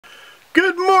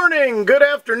Good morning, good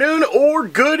afternoon, or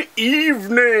good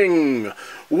evening.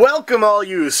 Welcome all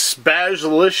you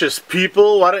spazalicious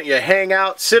people. Why don't you hang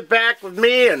out, sit back with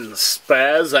me, and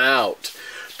spaz out.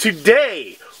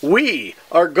 Today, we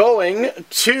are going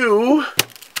to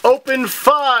open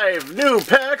 5 new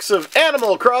packs of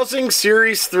Animal Crossing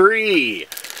Series 3.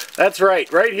 That's right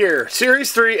here.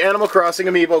 Series 3 Animal Crossing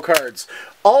Amiibo cards.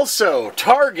 Also,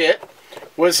 Target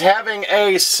was having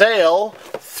a sale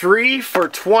 3 for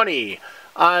 $20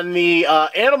 on the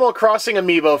Animal Crossing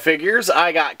Amiibo figures.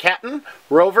 I got Captain,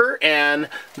 Rover, and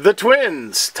the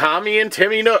twins, Tommy and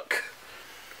Timmy Nook.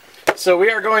 So we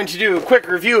are going to do a quick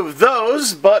review of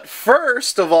those, but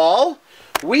first of all,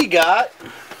 we got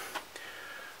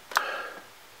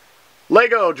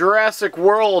Lego Jurassic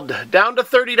World down to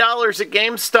 $30 at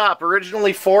GameStop,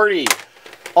 originally $40.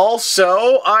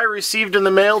 Also, I received in the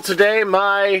mail today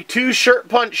my 2 Shirt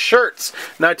Punch shirts.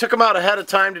 Now, I took them out ahead of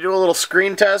time to do a little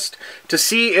screen test to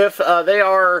see if they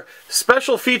are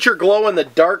special feature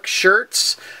glow-in-the-dark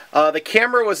shirts. The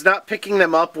camera was not picking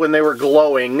them up when they were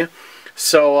glowing,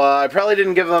 so I probably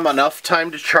didn't give them enough time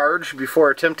to charge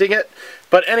before attempting it.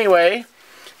 But anyway,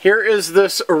 here is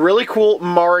this really cool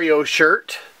Mario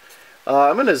shirt.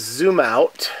 I'm going to zoom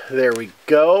out. There we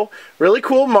go. Really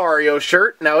cool Mario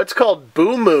shirt. Now, it's called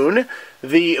Boo Moon.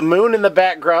 The moon in the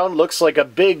background looks like a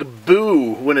big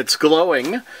boo when it's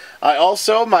glowing. I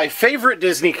also, my favorite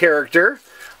Disney character,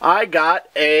 I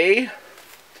got the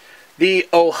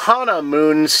Ohana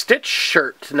Moon Stitch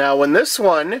shirt. Now, when this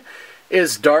one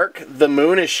is dark, the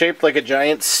moon is shaped like a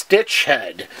giant Stitch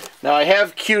head. Now, I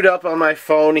have queued up on my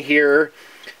phone here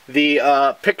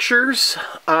the pictures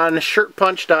on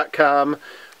shirtpunch.com.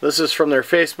 This is from their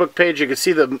Facebook page. You can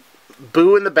see the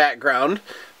boo in the background.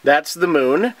 That's the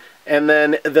moon. And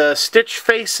then the Stitch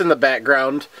face in the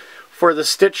background for the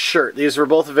Stitch shirt. These were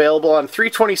both available on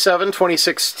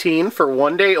 3/27/2016 for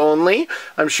 1 day only.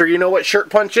 I'm sure you know what Shirt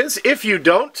Punch is. If you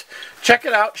don't, check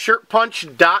it out,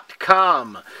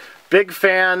 shirtpunch.com. Big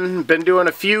fan. Been doing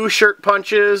a few Shirt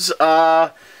Punches,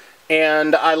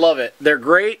 and I love it. They're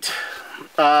great.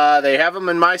 They have them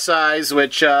in my size,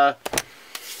 which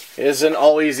isn't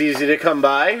always easy to come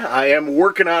by. I am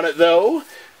working on it, though.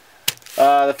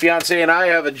 The fiance and I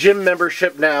have a gym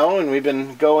membership now, and we've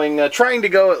been going, trying to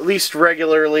go at least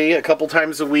regularly, a couple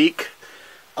times a week.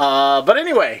 But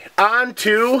anyway, on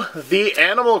to the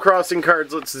Animal Crossing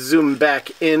cards. Let's zoom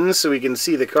back in so we can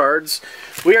see the cards.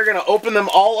 We are going to open them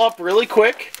all up really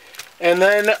quick. And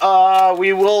then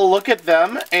we will look at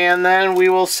them, and then we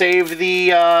will save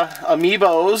the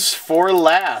Amiibos for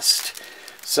last.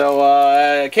 So,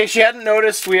 in case you hadn't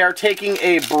noticed, we are taking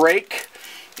a break,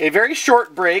 a very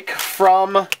short break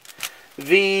from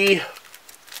the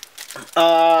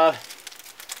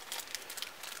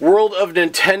World of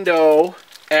Nintendo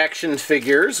action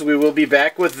figures. We will be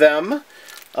back with them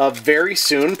very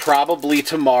soon, probably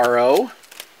tomorrow.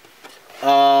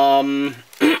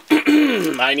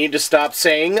 I need to stop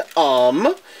saying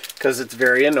because it's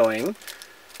very annoying.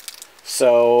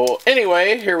 So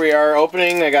anyway, here we are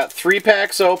opening. I got 3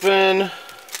 packs open.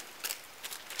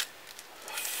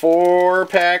 4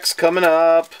 packs coming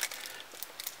up.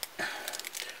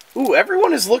 Ooh,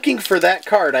 everyone is looking for that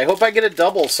card. I hope I get a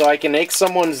double so I can make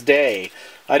someone's day.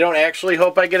 I don't actually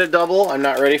hope I get a double. I'm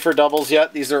not ready for doubles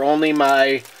yet. These are only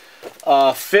my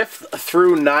 5th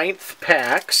through 9th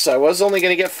packs. I was only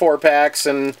going to get 4 packs,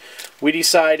 and we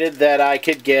decided that I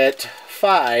could get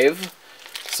 5,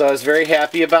 so I was very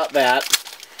happy about that.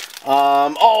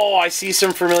 Oh, I see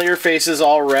some familiar faces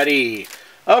already.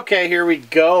 Okay, here we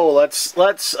go. Let's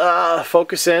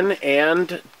focus in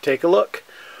and take a look.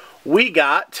 We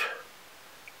got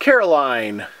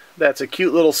Caroline. That's a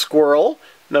cute little squirrel,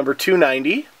 number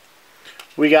 290.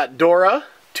 We got Dora,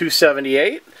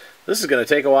 278. This is going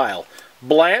to take a while.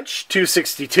 Blanche,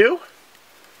 262.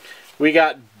 We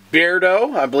got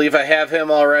Beardo. I believe I have him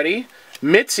already.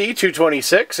 Mitzi,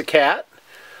 226, a cat.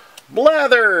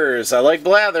 Blathers. I like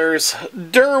Blathers.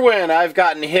 Derwin. I've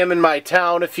gotten him in my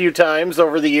town a few times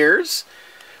over the years.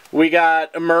 We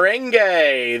got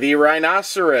Merengue, the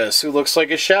rhinoceros, who looks like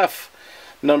a chef.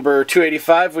 Number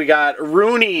 285, we got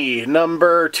Rooney,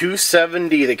 number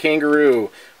 270, the kangaroo.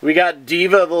 We got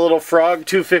Diva, the little frog,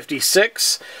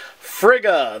 256.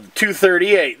 Frigga,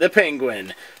 238, the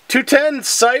penguin. 210,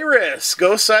 Cyrus.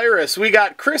 Go Cyrus. We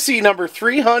got Chrissy, number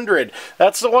 300.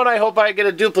 That's the one I hope I get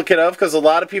a duplicate of, because a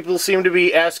lot of people seem to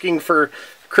be asking for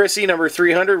Chrissy, number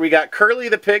 300. We got Curly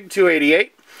the pig,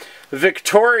 288.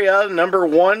 Victoria, number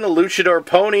 1, luchador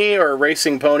pony, or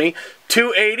racing pony,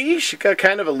 280. She got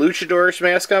kind of a luchadorish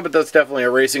mask on, but that's definitely a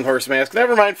racing horse mask.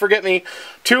 Never mind, forget me.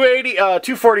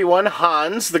 241,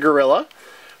 Hans, the gorilla.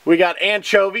 We got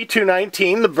Anchovy,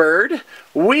 219, the bird.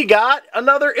 We got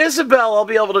another Isabel. I'll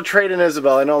be able to trade an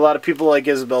Isabel. I know a lot of people like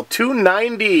Isabel.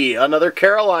 290, another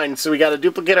Caroline, so we got a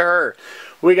duplicate of her.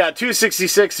 We got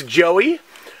 266, Joey.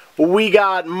 We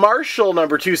got Marshall,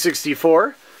 number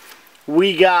 264.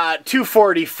 We got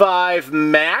 245,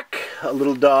 Mac, a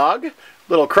little dog.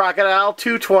 Little crocodile,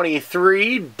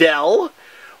 223, Dell.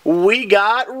 We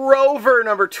got Rover,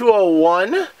 number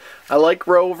 201. I like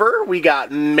Rover. We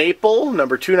got Maple,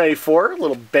 number 294,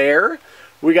 little bear.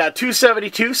 We got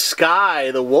 272, Sky,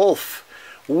 the wolf.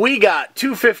 We got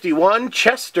 251,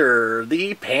 Chester,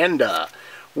 the panda.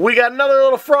 We got another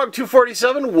little frog,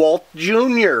 247, Wart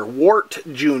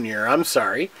Jr., I'm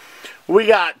sorry. We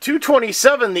got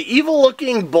 227, the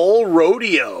evil-looking bull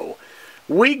rodeo.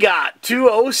 We got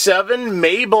 207,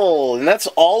 Mabel, and that's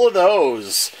all of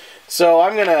those. So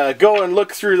I'm going to go and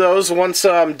look through those once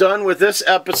I'm done with this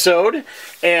episode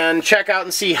and check out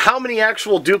and see how many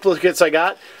actual duplicates I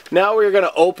got. Now we're going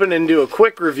to open and do a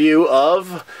quick review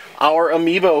of our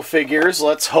Amiibo figures.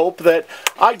 Let's hope that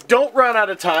I don't run out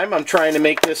of time. I'm trying to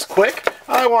make this quick.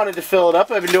 I wanted to fill it up.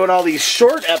 I've been doing all these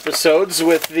short episodes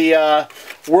with the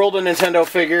World of Nintendo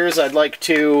figures. I'd like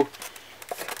to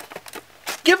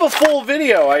give a full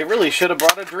video. I really should have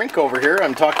brought a drink over here.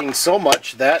 I'm talking so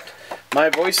much that my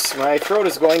throat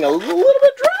is going a little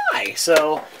bit dry,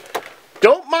 so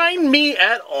don't mind me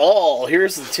at all.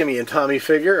 Here's the Timmy and Tommy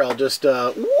figure. I'll just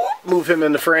move him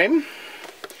in the frame.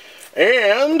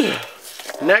 And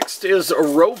next is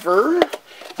Rover.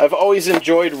 I've always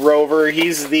enjoyed Rover.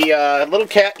 He's the little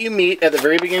cat you meet at the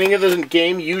very beginning of the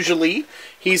game, usually.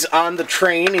 He's on the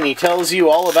train, and he tells you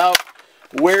all about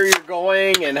where you're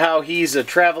going and how he's a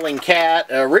traveling cat.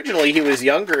 Originally, he was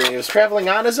younger, and he was traveling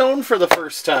on his own for the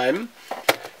first time.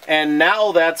 And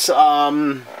now that's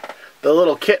the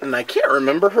little kitten. I can't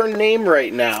remember her name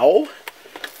right now,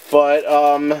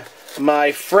 but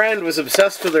my friend was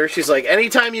obsessed with her. She's like,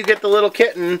 anytime you get the little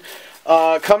kitten,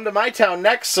 come to my town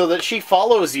next so that she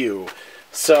follows you.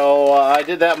 So I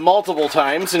did that multiple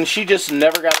times, and she just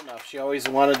never got enough. She always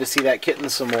wanted to see that kitten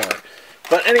some more.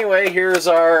 But anyway, here's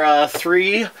our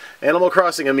 3 Animal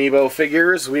Crossing Amiibo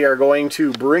figures. We are going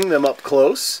to bring them up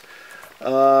close.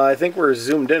 I think we're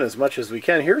zoomed in as much as we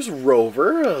can. Here's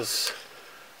Rover.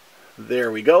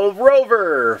 There we go.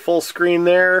 Rover! Full screen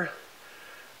there.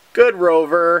 Good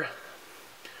Rover.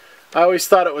 I always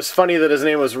thought it was funny that his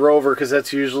name was Rover because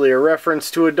that's usually a reference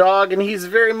to a dog, and he's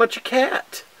very much a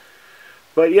cat.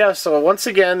 But yeah, so once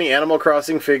again, the Animal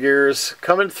Crossing figures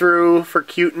coming through for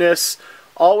cuteness.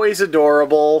 Always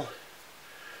adorable.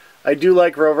 I do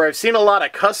like Rover. I've seen a lot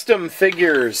of custom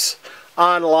figures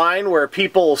online where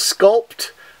people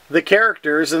sculpt the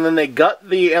characters and then they gut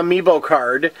the Amiibo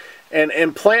card and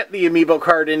implant the Amiibo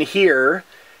card in here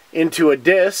into a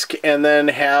disc and then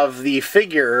have the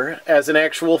figure as an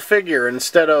actual figure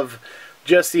instead of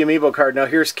just the Amiibo card. Now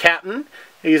here's Captain.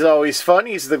 He's always fun.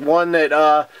 He's the one that,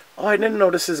 oh, I didn't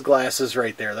notice his glasses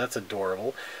right there. That's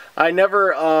adorable. I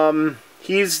never,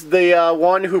 he's the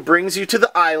one who brings you to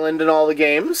the island in all the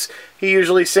games. He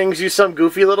usually sings you some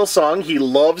goofy little song. He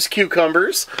loves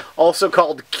cucumbers, also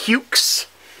called Cukes.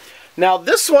 Now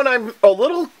this one I'm a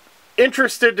little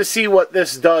interested to see what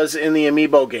this does in the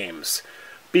Amiibo games,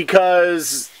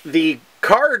 because the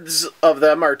cards of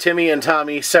them are Timmy and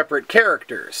Tommy separate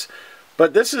characters.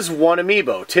 But this is one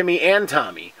Amiibo, Timmy and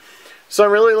Tommy. So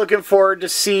I'm really looking forward to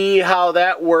see how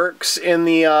that works in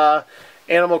the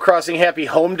Animal Crossing Happy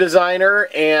Home Designer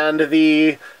and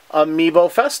the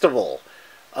Amiibo Festival.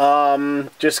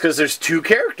 Just because there's 2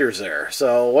 characters there.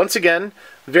 So once again,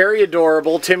 very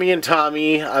adorable. Timmy and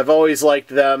Tommy, I've always liked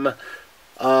them.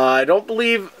 I don't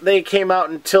believe they came out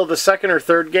until the 2nd or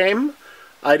 3rd game.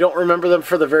 I don't remember them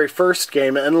for the very first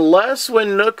game, unless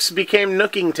when Nooks became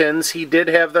Nookingtons, he did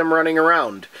have them running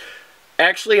around.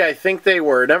 Actually, I think they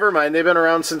were. Never mind, they've been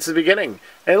around since the beginning.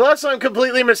 Unless I'm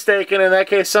completely mistaken. In that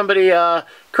case, somebody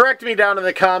correct me down in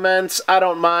the comments. I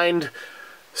don't mind.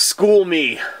 School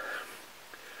me.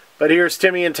 But here's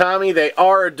Timmy and Tommy. They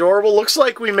are adorable. Looks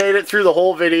like we made it through the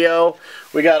whole video.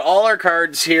 We got all our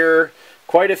cards here.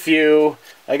 Quite a few.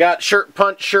 I got Shirt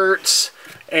Punch shirts.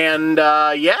 And,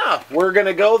 yeah, we're going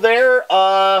to go there.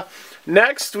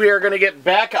 Next, we are going to get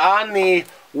back on the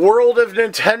World of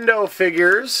Nintendo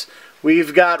figures.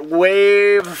 We've got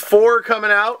Wave 4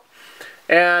 coming out,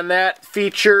 and that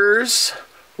features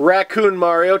Raccoon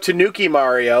Mario, Tanuki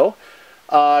Mario,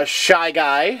 Shy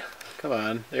Guy, come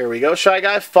on, there we go, Shy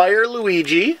Guy, Fire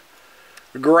Luigi,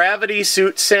 Gravity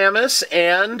Suit Samus,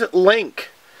 and Link.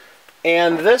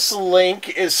 And this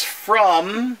Link is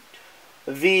from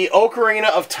the Ocarina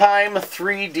of Time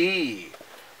 3D.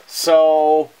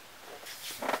 So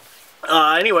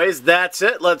Anyways, that's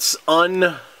it. Let's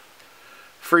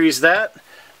unfreeze that.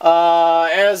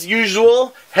 As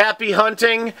usual, happy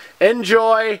hunting.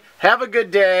 Enjoy. Have a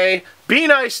good day. Be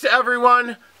nice to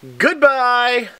everyone. Goodbye.